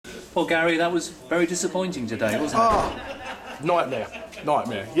Well, Gary, that was very disappointing today, wasn't it? Nightmare.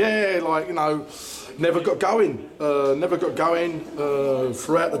 Yeah, like, never got going.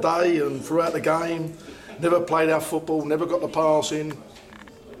 Throughout the day and throughout the game. Never played our football, never got the pass in.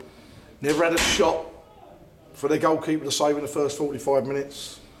 Never had a shot for their goalkeeper to save in the first 45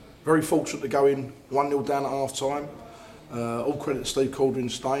 minutes. Very fortunate to go in 1-0 down at half time. All credit to Steve Calder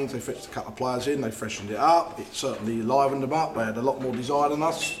and Staines. They fetched a couple of players in, they freshened it up. It certainly livened them up. They had a lot more desire than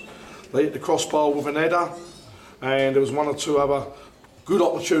us. They hit the crossbar with an header, and there was one or two other good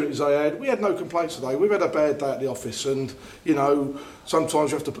opportunities they had. We had no complaints today. We've had a bad day at the office, and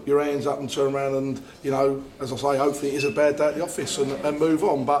sometimes you have to put your hands up and turn around and, as I say, hopefully it is a bad day at the office and move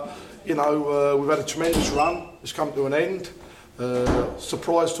on. But we've had a tremendous run. It's come to an end.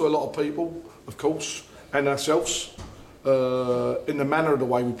 Surprise to a lot of people, of course, and ourselves, in the manner of the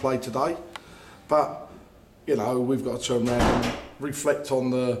way we played today. But we've got to turn around and reflect on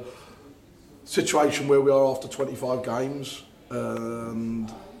the situation where we are after 25 games,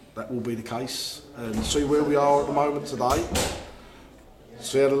 and that will be the case, and see where we are at the moment today,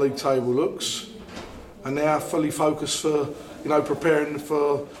 see how the league table looks, and now fully focused for preparing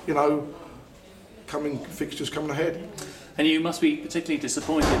for coming fixtures coming ahead. And you must be particularly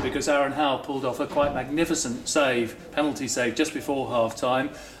disappointed because Aaron Howe pulled off a quite magnificent penalty save just before half-time,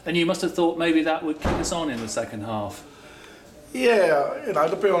 and you must have thought maybe that would kick us on in the second half. Yeah,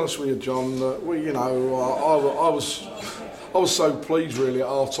 to be honest with you, John, I was so pleased really at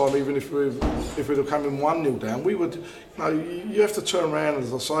half-time, even if we'd have come in 1-0 down. We would, you have to turn around,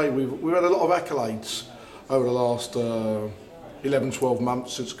 as I say, we've had a lot of accolades over the last 11, 12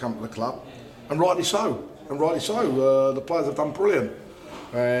 months since I come to the club, and rightly so. The players have done brilliant,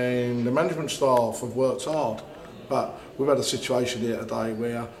 and the management staff have worked hard. But we've had a situation here today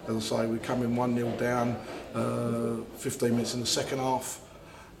where, as I say, we come in 1-0 down, 15 minutes in the second half,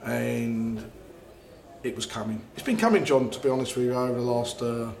 and it was coming. It's been coming, John, to be honest with you, over the last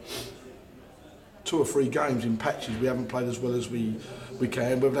 2 or 3 games in patches. We haven't played as well as we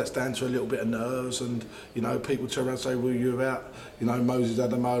can, whether that's down to a little bit of nerves and, people turn around and say, well, you're out, Moses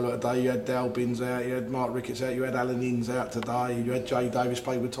Adamola today, you had Dale Binns out, you had Mark Ricketts out, you had Alan Inns out today, you had Jay Davis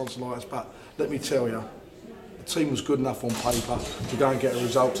played with tonsillitis, but let me tell you, the team was good enough on paper to go and get a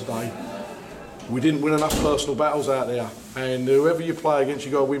result today. We didn't win enough personal battles out there, and whoever you play against,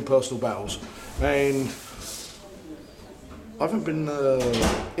 you've got to win personal battles. And I haven't been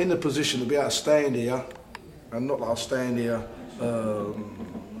in the position to be able to stand here, and not that I'll stand here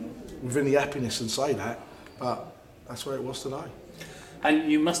with any happiness and say that, but that's where it was today.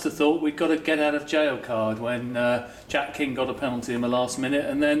 And you must have thought we'd got a get out of jail card when Jack King got a penalty in the last minute,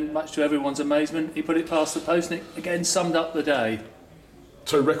 and then, much to everyone's amazement, he put it past the post, and it again summed up the day.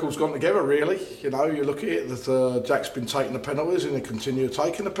 2 records gone together, really. You look at it, that Jack's been taking the penalties and he continue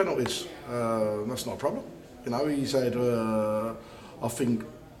taking the penalties. That's not a problem. He's had, I think,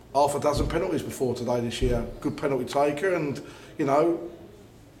 half a dozen penalties before today this year. Good penalty taker, and,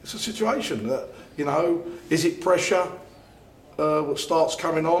 it's a situation that, is it pressure what starts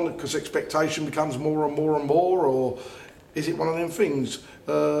coming on because expectation becomes more and more and more, or is it one of them things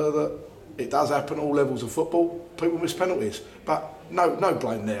that it does happen at all levels of football? People miss penalties, but no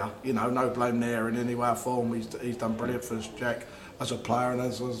blame there. No blame there in any way or form. He's done brilliant for us, Jack, as a player, and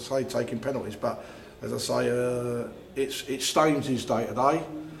as I say, taking penalties. But as I say, it stains his day today.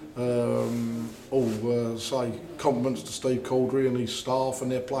 Say compliments to Steve Calder and his staff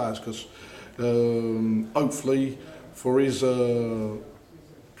and their players, because hopefully for his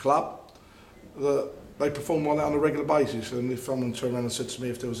club that they perform like that on a regular basis. And if someone turned around and said to me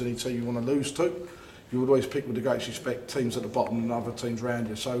if there was any team you want to lose to, you would always pick with the greatest respect teams at the bottom and other teams around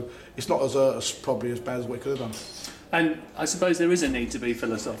you. So it's not as probably as bad as we could have done. And I suppose there is a need to be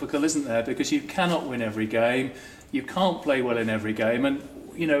philosophical, isn't there? Because you cannot win every game, you can't play well in every game, and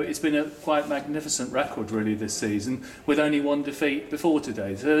it's been a quite magnificent record really this season, with only 1 defeat before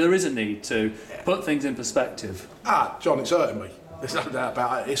today. So there is a need to put things in perspective. John, it's hurting me. There's no doubt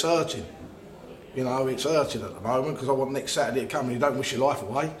about it. It's hurting. It's hurting at the moment because I want next Saturday to come, and you don't wish your life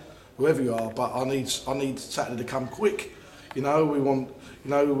away, whoever you are. But I need Saturday to come quick. We want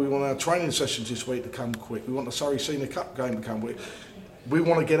our training sessions this week to come quick. We want the Surrey Senior Cup game to come quick. We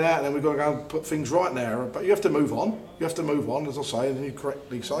want to get out, and then we've got to go and put things right now. But you have to move on. As I say, and you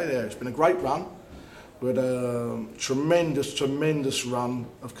correctly say there. It's been a great run. We had a tremendous run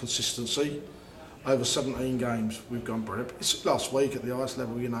of consistency. Over 17 games, we've gone brilliant. It's last week at the highest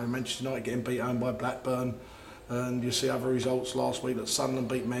level, Manchester United getting beat home by Blackburn, and you see other results last week that Sunderland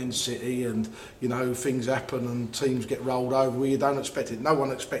beat Man City, and things happen and teams get rolled over where you don't expect it. No one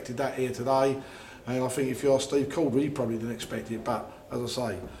expected that here today, and I think if you ask Steve Calder, he probably didn't expect it. But as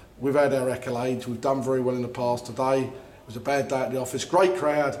I say, we've had our accolades, we've done very well in the past. Today it was a bad day at the office. Great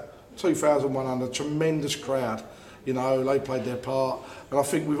crowd, 2,100, tremendous crowd. You know, they played their part, and I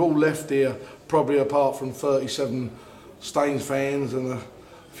think we've all left here, probably apart from 37 Staines fans and a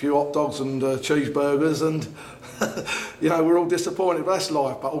few hot dogs and cheeseburgers, and you know, we're all disappointed, but that's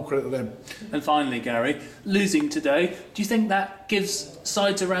life, but all credit to them. And finally, Gary, losing today, do you think that gives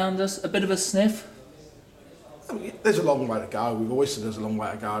sides around us a bit of a sniff? I mean, there's a long way to go. We've always said there's a long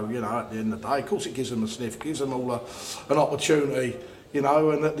way to go, you know, at the end of the day. Of course it gives them a sniff, gives them all an opportunity, you know,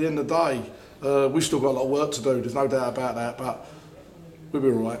 and at the end of the day, we've still got a lot of work to do, there's no doubt about that, but we'll be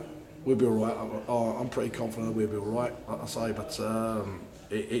all right. We'll be all right. I'm pretty confident we'll be all right, like I say, but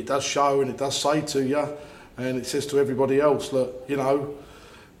it does show and it does say to you, and it says to everybody else, look, you know,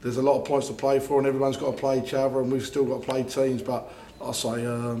 there's a lot of points to play for and everyone's got to play each other and we've still got to play teams, but like I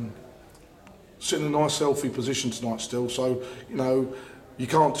say, sitting in a nice healthy position tonight still, so you know you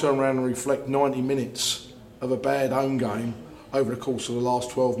can't turn around and reflect 90 minutes of a bad home game over the course of the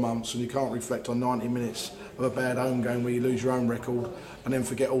last 12 months, and you can't reflect on 90 minutes of a bad home game where you lose your own record and then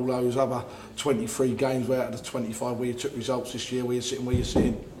forget all those other 23 games out of the 25 where you took results this year, where you're sitting where you're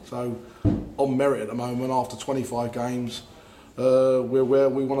sitting. So on merit at the moment, after 25 games, we're where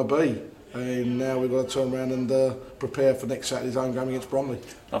we want to be. And now we've got to turn around and prepare for next Saturday's home game against Bromley.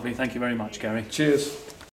 Lovely, thank you very much, Gary. Cheers.